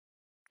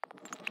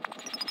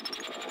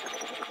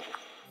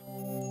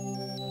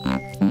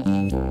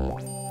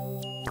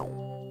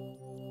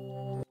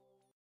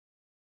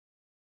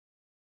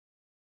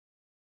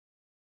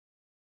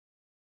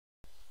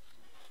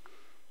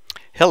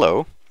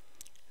Hello,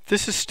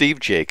 this is Steve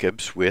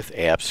Jacobs with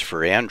Apps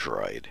for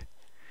Android.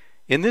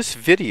 In this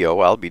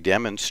video, I'll be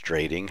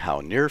demonstrating how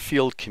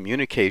near-field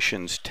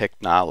communications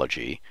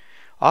technology,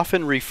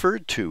 often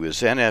referred to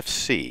as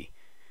NFC,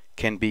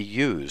 can be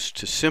used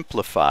to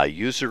simplify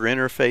user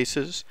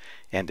interfaces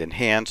and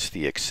enhance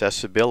the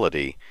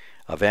accessibility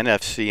of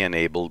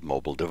NFC-enabled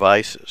mobile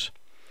devices.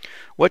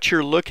 What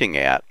you're looking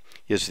at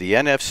is the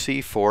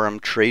NFC Forum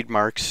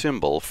trademark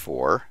symbol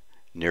for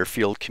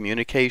near-field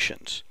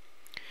communications,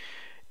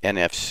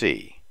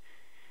 NFC,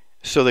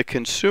 so that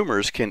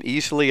consumers can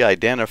easily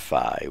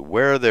identify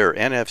where their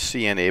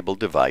NFC-enabled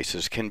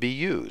devices can be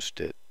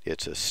used.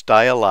 It's a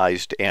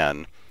stylized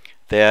N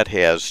that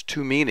has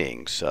two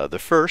meanings. The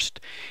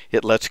first,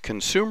 it lets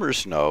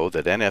consumers know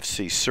that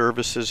NFC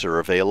services are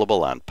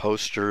available on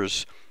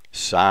posters,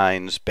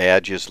 signs,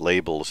 badges,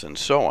 labels, and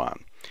so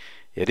on.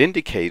 It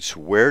indicates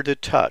where to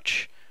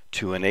touch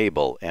to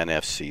enable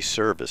NFC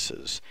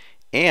services,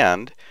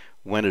 and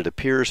when it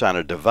appears on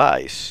a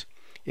device,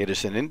 it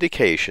is an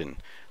indication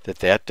that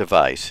that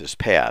device has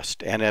passed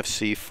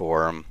NFC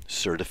Forum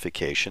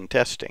certification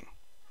testing.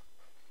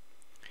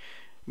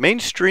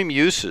 Mainstream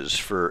uses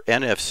for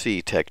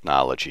NFC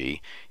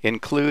technology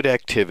include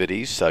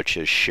activities such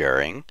as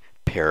sharing,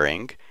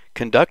 pairing,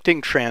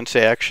 conducting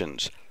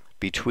transactions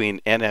between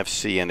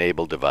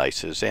NFC-enabled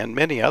devices, and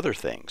many other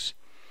things.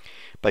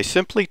 By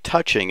simply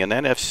touching an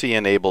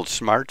NFC-enabled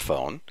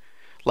smartphone,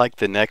 like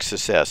the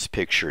Nexus S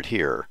pictured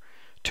here,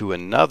 to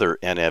another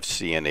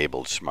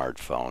NFC-enabled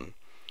smartphone,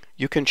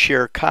 you can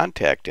share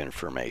contact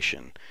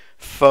information,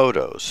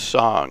 photos,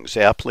 songs,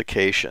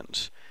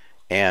 applications,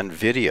 and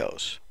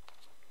videos.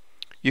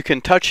 You can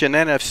touch an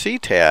NFC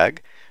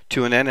tag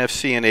to an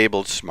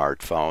NFC-enabled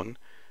smartphone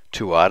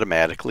to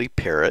automatically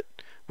pair it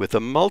with a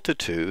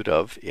multitude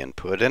of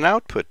input and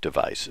output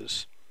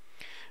devices.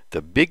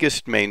 The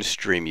biggest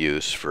mainstream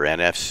use for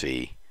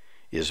NFC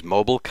is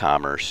mobile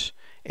commerce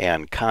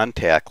and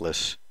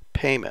contactless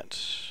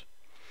payments.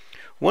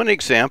 One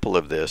example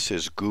of this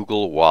is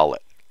Google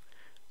Wallet.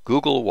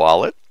 Google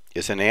Wallet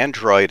is an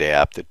Android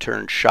app that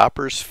turns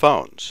shoppers'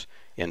 phones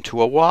into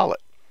a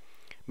wallet,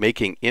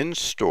 making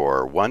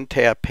in-store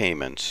one-tap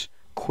payments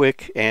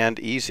quick and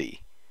easy.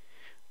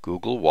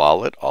 Google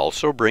Wallet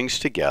also brings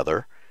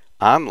together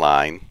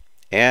online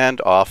and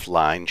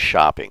offline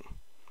shopping.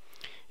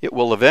 It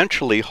will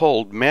eventually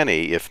hold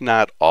many, if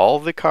not all,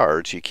 the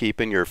cards you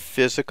keep in your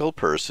physical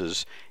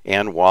purses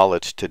and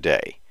wallets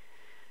today.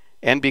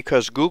 And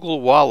because Google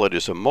Wallet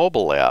is a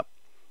mobile app,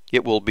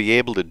 it will be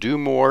able to do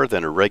more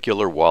than a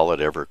regular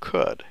wallet ever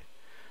could,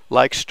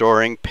 like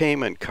storing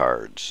payment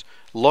cards,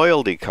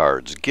 loyalty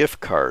cards, gift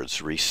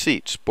cards,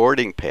 receipts,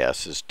 boarding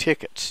passes,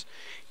 tickets,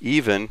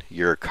 even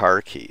your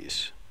car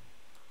keys.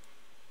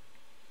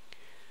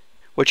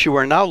 What you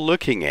are now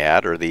looking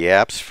at are the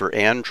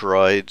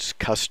Apps4Android's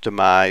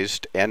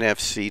customized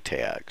NFC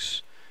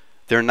tags.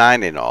 There are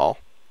 9 in all.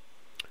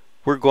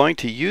 We're going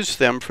to use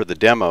them for the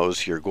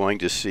demos you're going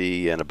to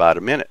see in about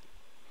a minute.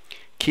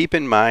 Keep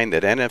in mind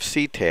that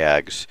NFC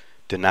tags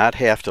do not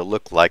have to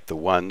look like the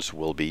ones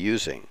we'll be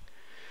using.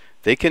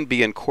 They can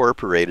be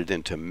incorporated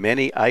into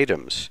many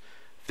items,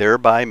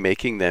 thereby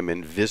making them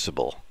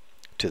invisible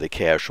to the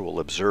casual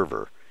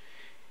observer.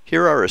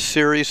 Here are a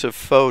series of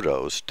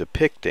photos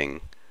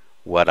depicting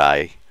what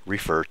I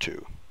refer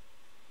to.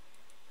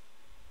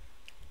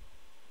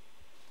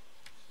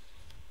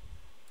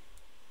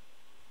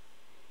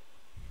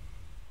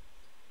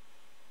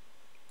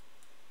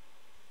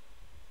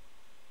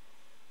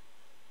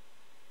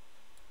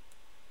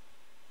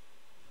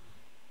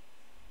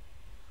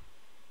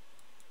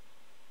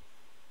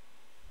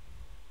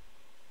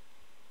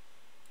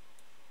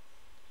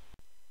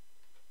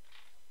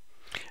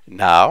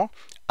 Now,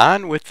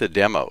 on with the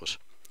demos.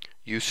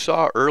 You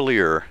saw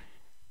earlier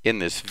in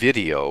this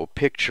video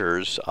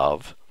pictures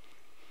of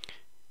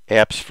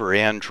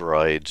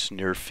Apps4Android's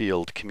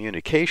near-field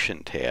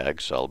communication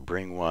tags. I'll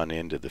bring one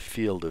into the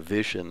field of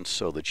vision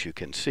so that you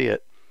can see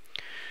it.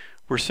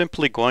 We're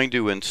simply going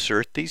to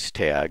insert these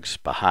tags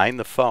behind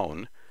the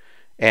phone,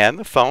 and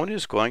the phone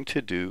is going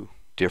to do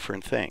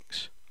different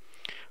things.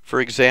 For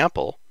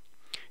example,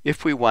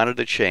 if we wanted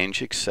to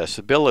change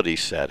accessibility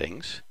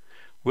settings,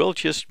 we'll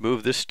just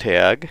move this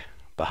tag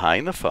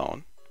behind the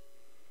phone,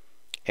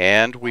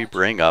 and we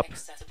bring up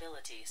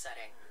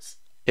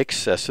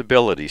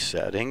accessibility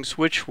settings,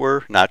 which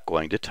we're not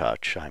going to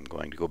touch. I'm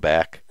going to go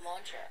back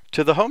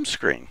to the home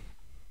screen.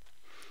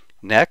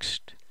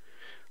 Next,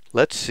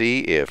 let's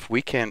see if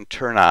we can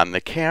turn on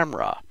the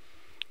camera.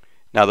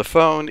 Now the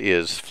phone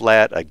is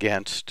flat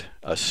against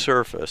a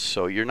surface,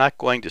 so you're not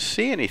going to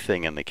see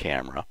anything in the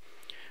camera,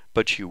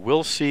 but you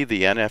will see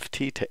the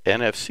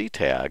NFC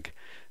tag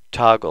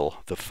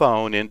toggle the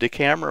phone into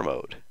camera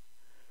mode.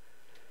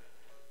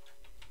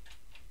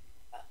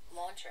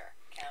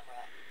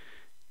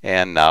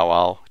 And now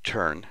I'll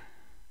turn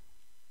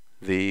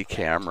the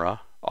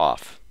camera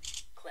off.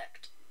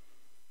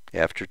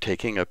 After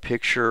taking a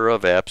picture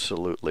of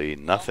absolutely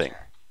nothing.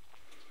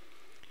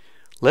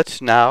 Let's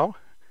now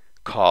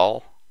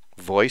call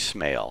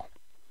voicemail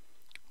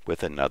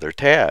with another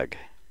tag.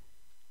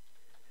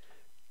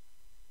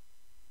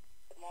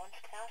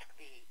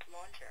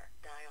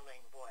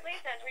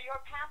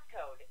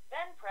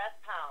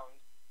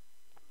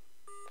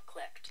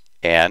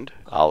 And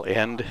I'll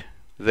end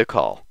the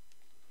call.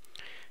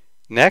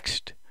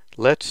 Next,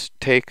 let's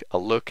take a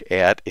look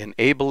at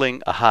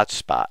enabling a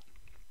hotspot.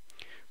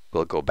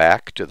 We'll go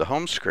back to the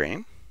home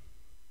screen.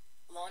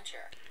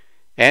 Launcher.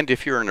 And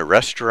if you're in a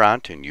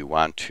restaurant and you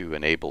want to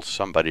enable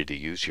somebody to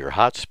use your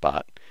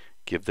hotspot,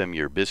 give them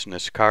your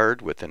business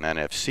card with an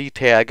NFC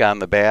tag on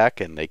the back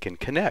and they can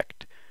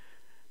connect,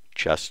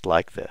 just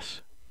like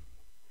this.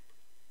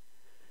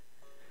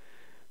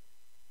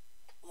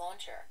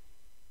 Launcher.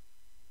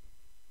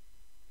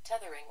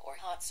 Tethering or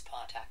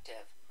hotspot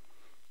active.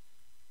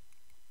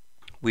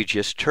 We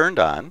just turned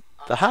on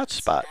the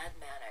hotspot. And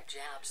manage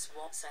apps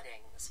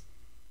settings.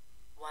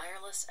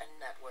 Wireless and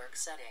network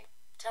setting.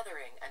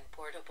 Tethering and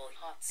portable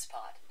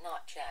hotspot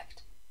not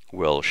checked.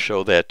 We'll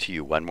show that to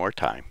you one more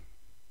time.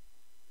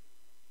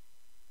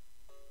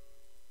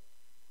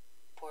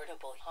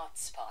 Portable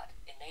hotspot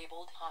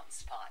enabled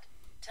hotspot.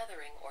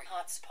 Tethering or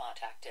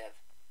hotspot active.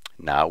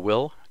 Now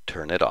we'll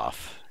turn it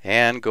off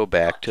and go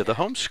back to the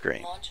home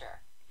screen.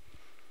 Launcher.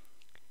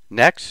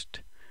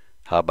 Next,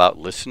 how about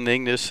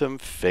listening to some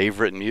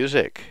favorite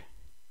music?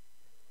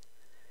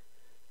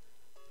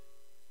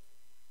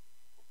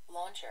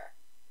 Launcher.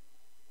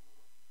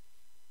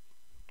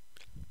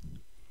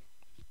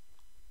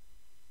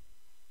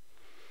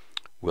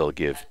 We'll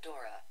give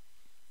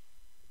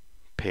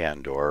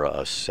Pandora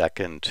a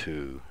second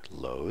to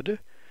load,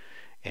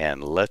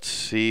 and let's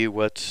see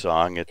what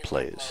song it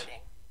plays.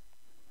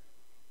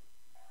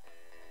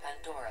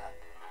 Pandora.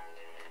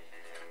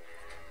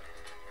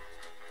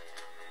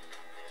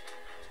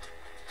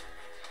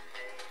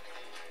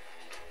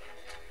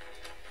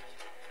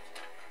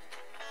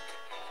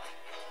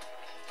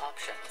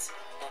 Options.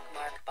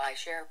 Bookmark by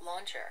share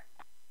launcher.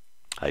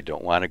 I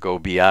don't want to go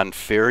beyond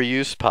fair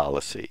use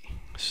policy,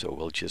 so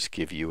we'll just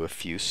give you a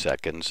few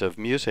seconds of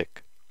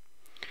music.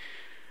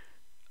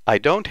 I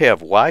don't have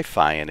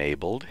Wi-Fi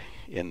enabled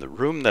in the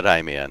room that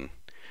I'm in,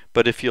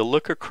 but if you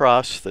look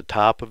across the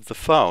top of the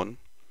phone,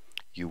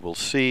 you will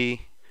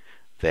see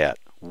that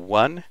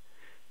one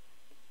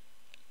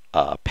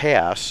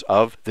pass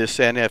of this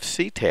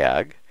NFC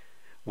tag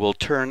will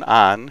turn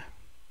on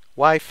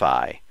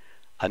Wi-Fi.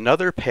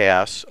 Another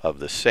pass of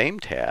the same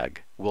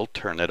tag will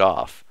turn it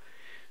off.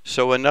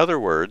 So in other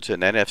words, an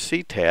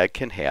NFC tag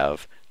can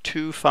have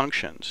two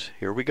functions.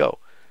 Here we go.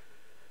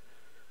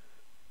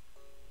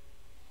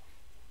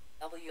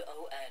 WON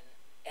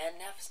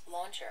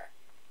launcher.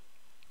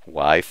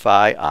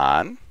 Wi-Fi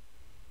on.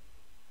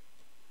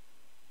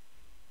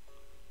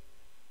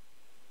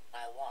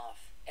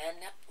 Off.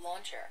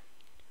 Launcher.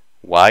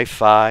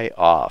 Wi-Fi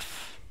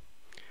off.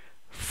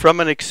 From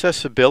an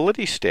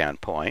accessibility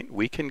standpoint,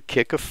 we can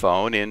kick a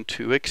phone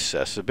into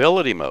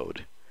accessibility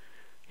mode.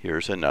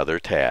 Here's another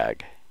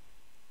tag.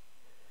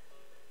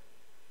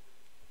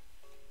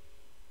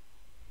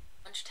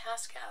 Launch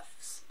task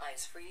F's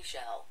eyes-free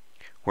shell.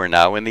 We're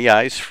now in the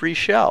eyes-free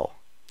shell.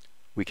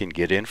 We can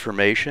get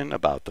information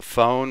about the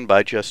phone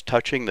by just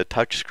touching the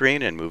touch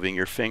screen and moving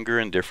your finger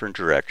in different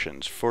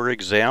directions. For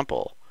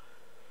example,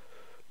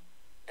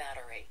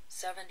 battery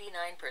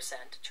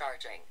 79%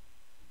 charging.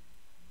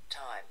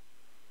 Time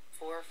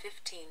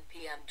 4:15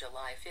 p.m.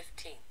 July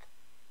 15th.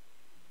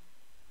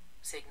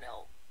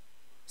 Signal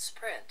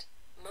Sprint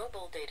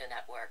mobile data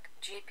network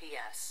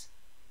GPS.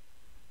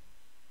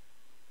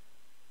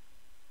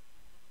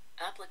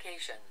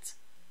 Applications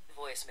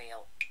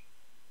voicemail.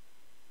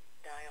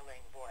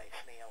 Dialing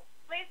voicemail.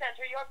 Please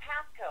enter your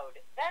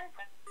passcode, then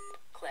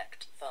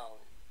Clicked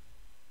phone.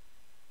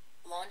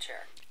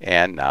 Launcher.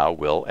 And now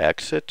we'll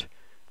exit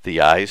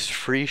the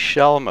eyes-free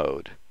shell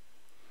mode.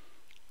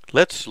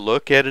 Let's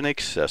look at an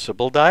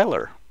accessible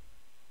dialer.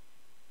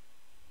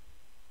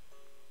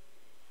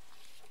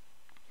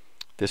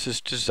 This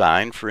is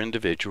designed for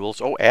individuals.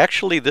 Oh,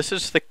 actually, this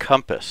is the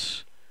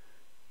compass.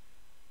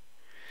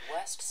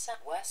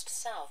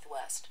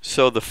 West-southwest.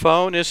 So the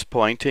phone is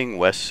pointing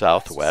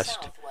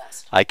west-southwest.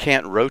 I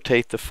can't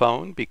rotate the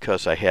phone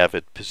because I have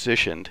it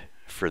positioned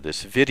for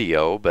this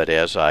video, but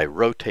as I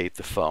rotate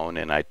the phone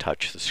and I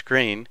touch the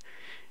screen,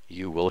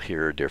 you will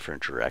hear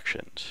different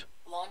directions.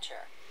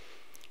 Launcher.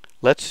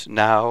 Let's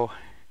now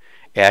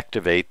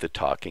activate the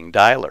talking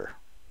dialer.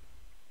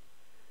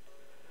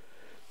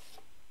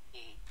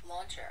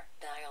 Launcher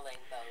dialing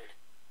mode.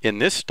 In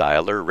this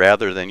dialer,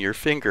 rather than your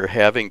finger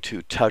having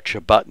to touch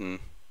a button,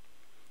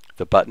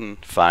 the button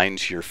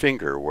finds your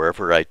finger.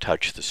 Wherever I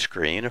touch the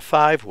screen, a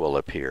 5 will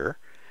appear,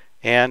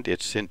 and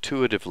it's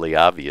intuitively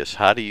obvious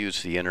how to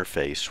use the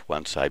interface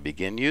once I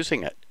begin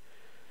using it.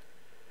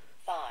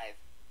 5,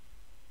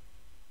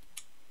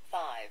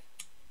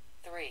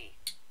 3,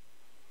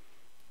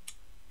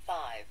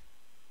 5,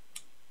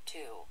 2,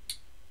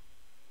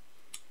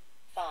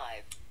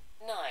 5,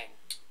 9,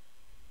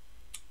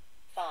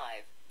 5,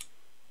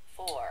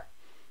 4.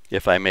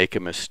 If I make a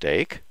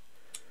mistake,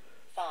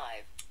 5,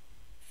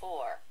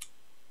 4,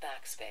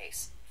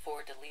 backspace,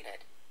 4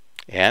 deleted.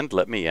 and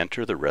let me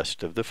enter the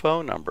rest of the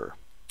phone number.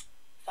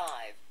 5,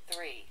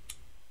 3,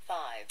 5,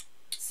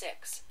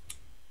 6,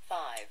 5,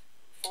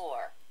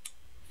 4,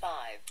 5,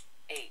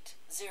 8,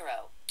 0.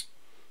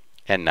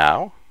 And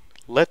now,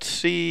 let's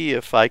see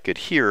if I could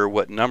hear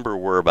what number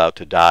we're about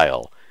to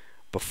dial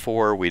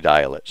before we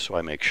dial it, so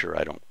I make sure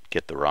I don't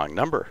get the wrong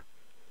number.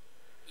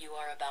 You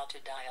are about to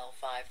dial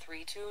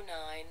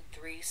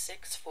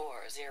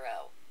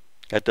 53293640.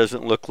 That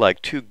doesn't look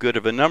like too good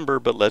of a number,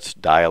 but let's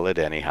dial it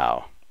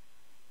anyhow.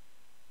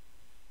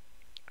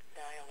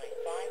 Dialing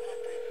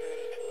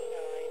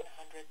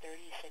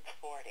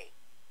 532,93640.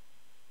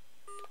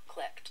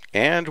 Clicked.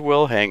 And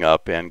we'll hang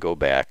up and go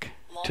back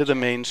to the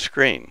main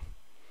screen.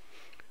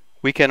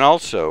 We can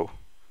also,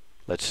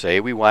 let's say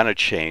we want to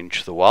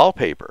change the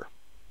wallpaper.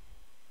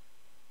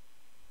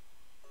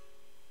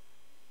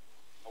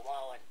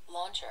 Wallet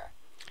launcher.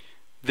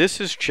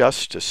 This is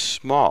just a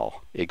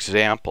small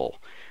example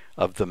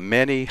of the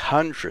many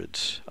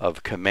hundreds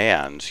of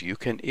commands you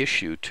can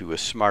issue to a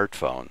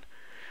smartphone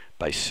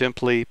by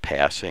simply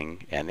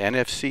passing an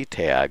NFC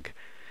tag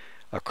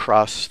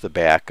across the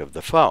back of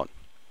the phone.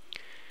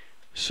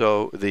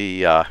 So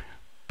the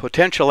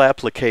potential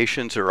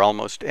applications are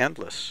almost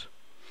endless.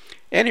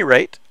 At any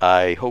rate,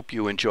 I hope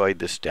you enjoyed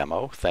this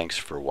demo. Thanks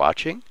for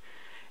watching,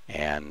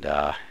 and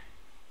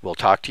we'll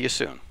talk to you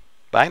soon.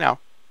 Bye now.